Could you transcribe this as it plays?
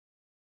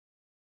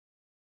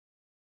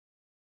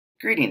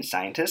Greetings,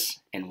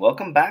 scientists, and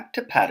welcome back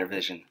to Pattern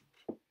Vision.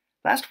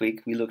 Last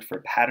week, we looked for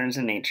patterns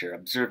in nature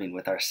observing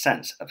with our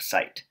sense of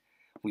sight.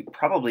 We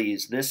probably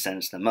use this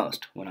sense the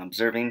most when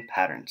observing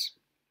patterns.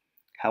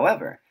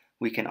 However,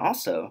 we can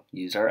also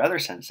use our other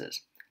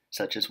senses,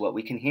 such as what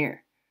we can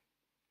hear,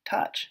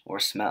 touch, or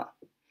smell.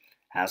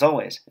 As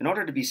always, in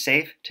order to be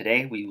safe,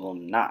 today we will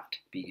not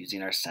be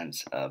using our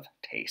sense of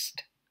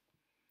taste.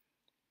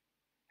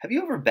 Have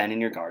you ever been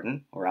in your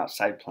garden or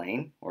outside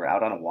playing or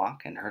out on a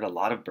walk and heard a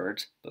lot of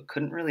birds but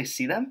couldn't really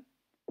see them?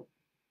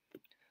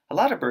 A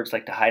lot of birds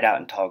like to hide out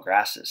in tall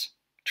grasses,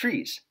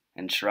 trees,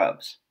 and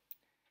shrubs.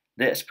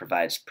 This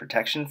provides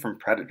protection from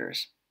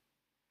predators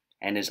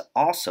and is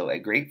also a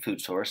great food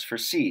source for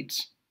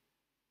seeds,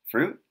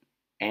 fruit,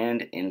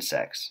 and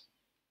insects.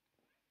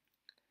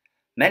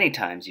 Many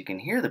times you can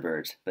hear the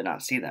birds but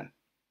not see them.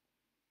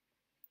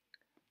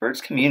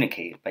 Birds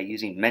communicate by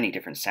using many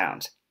different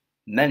sounds.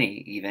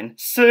 Many even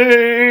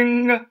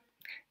sing.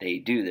 They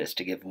do this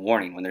to give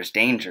warning when there's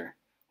danger,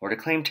 or to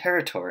claim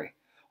territory,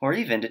 or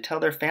even to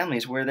tell their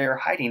families where they are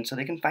hiding so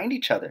they can find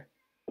each other.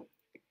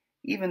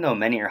 Even though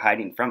many are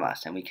hiding from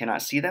us and we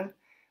cannot see them,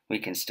 we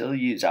can still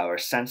use our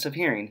sense of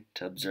hearing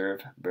to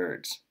observe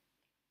birds.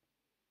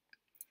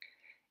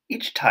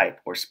 Each type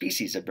or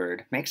species of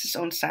bird makes its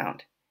own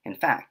sound. In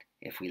fact,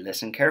 if we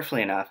listen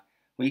carefully enough,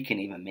 we can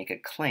even make a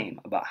claim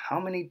about how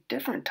many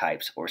different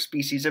types or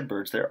species of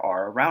birds there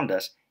are around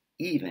us,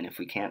 even if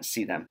we can't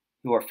see them.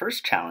 Your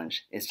first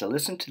challenge is to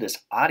listen to this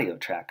audio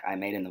track I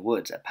made in the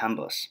woods at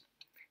Pambos.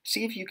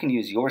 See if you can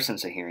use your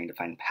sense of hearing to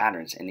find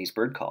patterns in these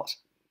bird calls.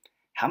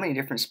 How many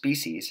different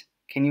species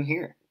can you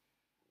hear?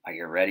 Are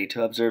you ready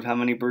to observe how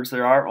many birds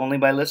there are only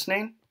by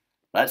listening?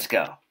 Let's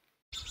go!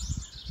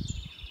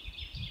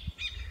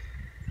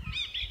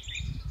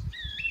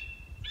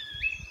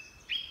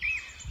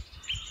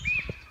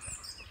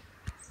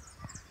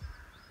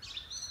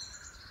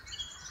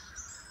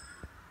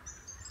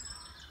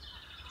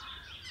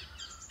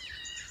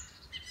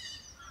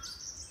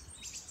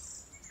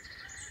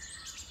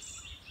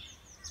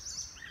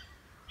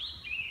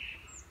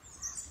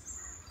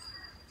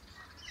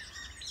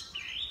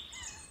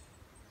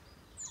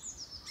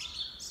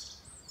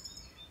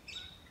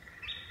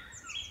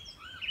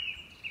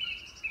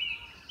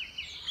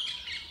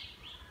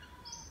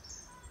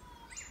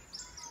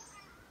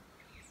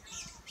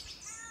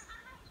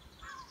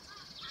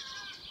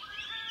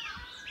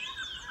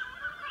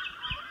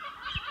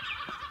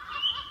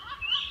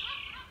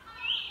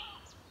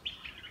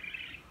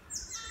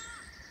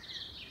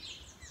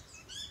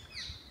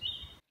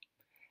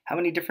 How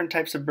many different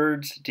types of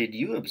birds did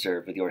you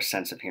observe with your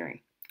sense of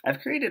hearing? I've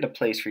created a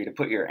place for you to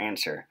put your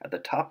answer at the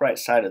top right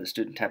side of the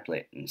student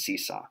template in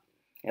Seesaw.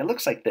 It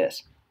looks like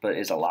this, but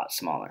is a lot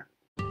smaller.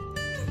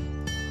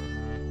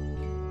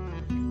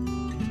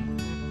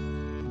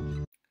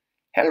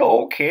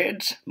 Hello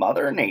kids,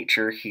 Mother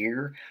Nature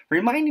here,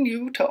 reminding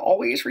you to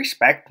always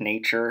respect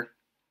nature.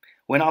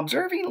 When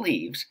observing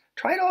leaves,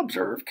 try to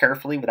observe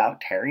carefully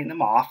without tearing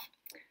them off.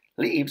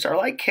 Leaves are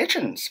like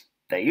kitchens.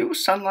 They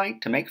use sunlight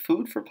to make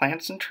food for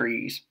plants and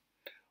trees.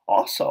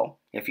 Also,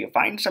 if you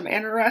find some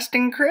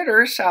interesting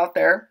critters out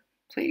there,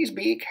 please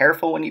be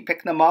careful when you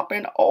pick them up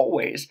and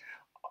always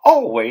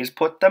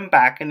put them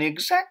back in the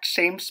exact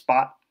same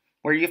spot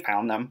where you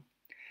found them.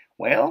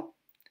 Well,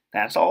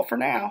 that's all for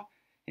now.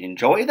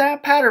 Enjoy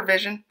that pattern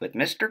vision with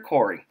Mr.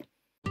 Corey.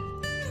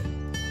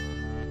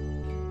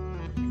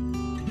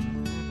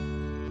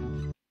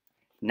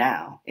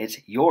 Now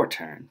it's your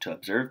turn to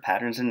observe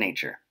patterns in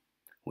nature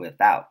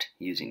without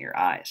using your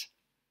eyes.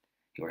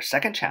 Your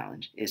second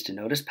challenge is to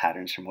notice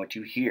patterns from what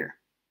you hear,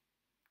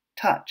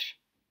 touch,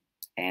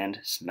 and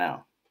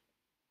smell.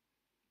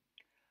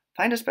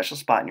 Find a special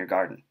spot in your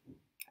garden,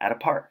 at a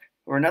park,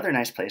 or another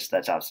nice place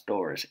that's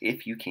outdoors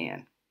if you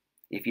can.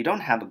 If you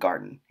don't have a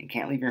garden and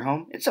can't leave your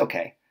home, it's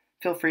okay.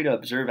 Feel free to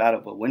observe out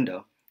of a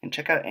window and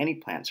check out any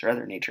plants or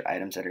other nature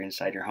items that are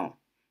inside your home.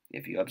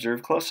 If you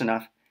observe close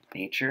enough,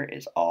 nature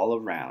is all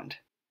around.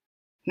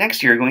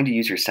 Next, you're going to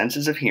use your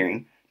senses of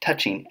hearing,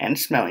 touching, and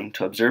smelling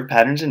to observe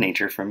patterns in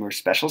nature from your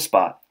special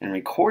spot and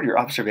record your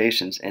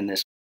observations in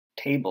this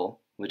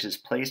table, which is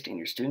placed in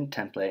your student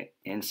template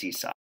in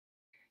Seesaw.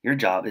 Your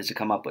job is to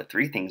come up with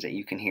 3 things that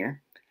you can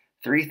hear,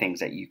 3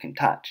 things that you can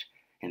touch,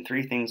 and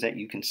 3 things that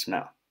you can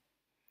smell.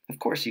 Of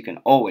course, you can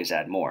always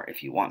add more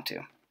if you want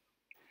to.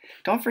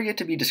 Don't forget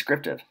to be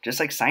descriptive,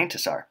 just like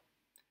scientists are.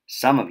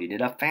 Some of you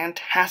did a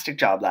fantastic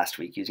job last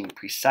week using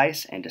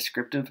precise and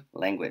descriptive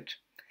language.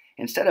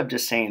 Instead of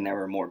just saying there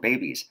were more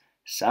babies,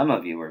 some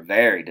of you were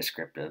very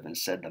descriptive and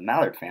said the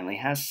mallard family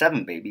has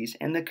 7 babies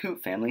and the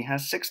coot family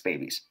has 6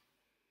 babies.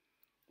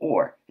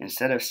 Or,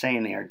 instead of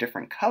saying they are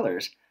different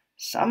colors,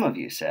 some of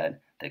you said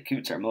the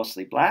coots are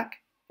mostly black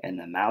and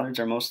the mallards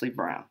are mostly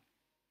brown.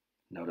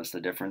 Notice the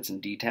difference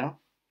in detail?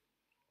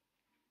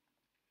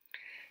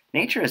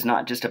 Nature is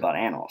not just about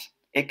animals.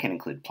 It can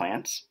include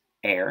plants,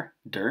 air,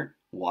 dirt,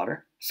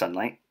 water,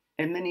 sunlight,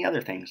 and many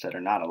other things that are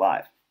not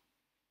alive.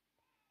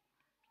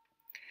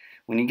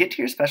 When you get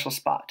to your special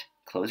spot,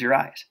 close your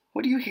eyes.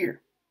 What do you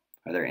hear?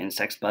 Are there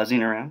insects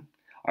buzzing around?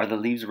 Are the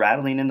leaves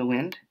rattling in the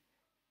wind?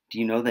 Do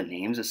you know the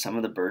names of some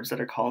of the birds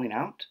that are calling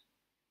out?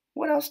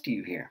 What else do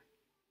you hear?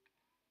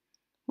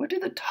 What do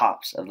the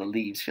tops of the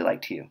leaves feel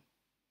like to you?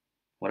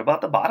 What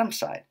about the bottom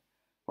side?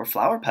 Or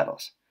flower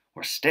petals?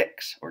 Or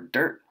sticks? Or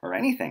dirt? Or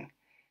anything?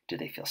 Do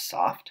they feel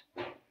soft?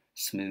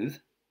 Smooth?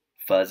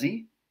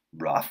 Fuzzy?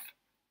 Rough?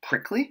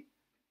 Prickly?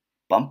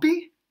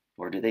 Bumpy?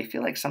 Or do they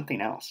feel like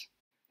something else?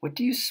 What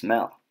do you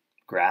smell?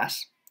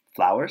 Grass?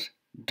 Flowers?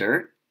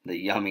 Dirt? The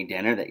yummy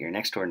dinner that your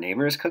next door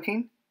neighbor is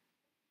cooking?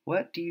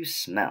 What do you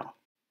smell?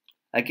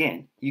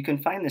 Again, you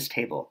can find this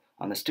table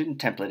on the student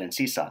template in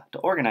Seesaw to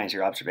organize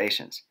your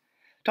observations.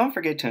 Don't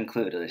forget to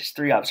include at least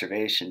 3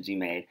 observations you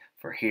made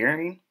for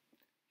hearing,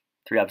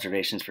 3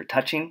 observations for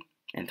touching,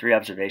 and 3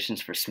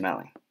 observations for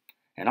smelling.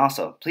 And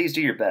also, please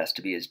do your best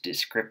to be as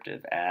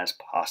descriptive as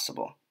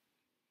possible.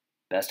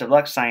 Best of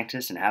luck,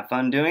 scientists, and have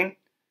fun doing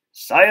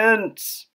science!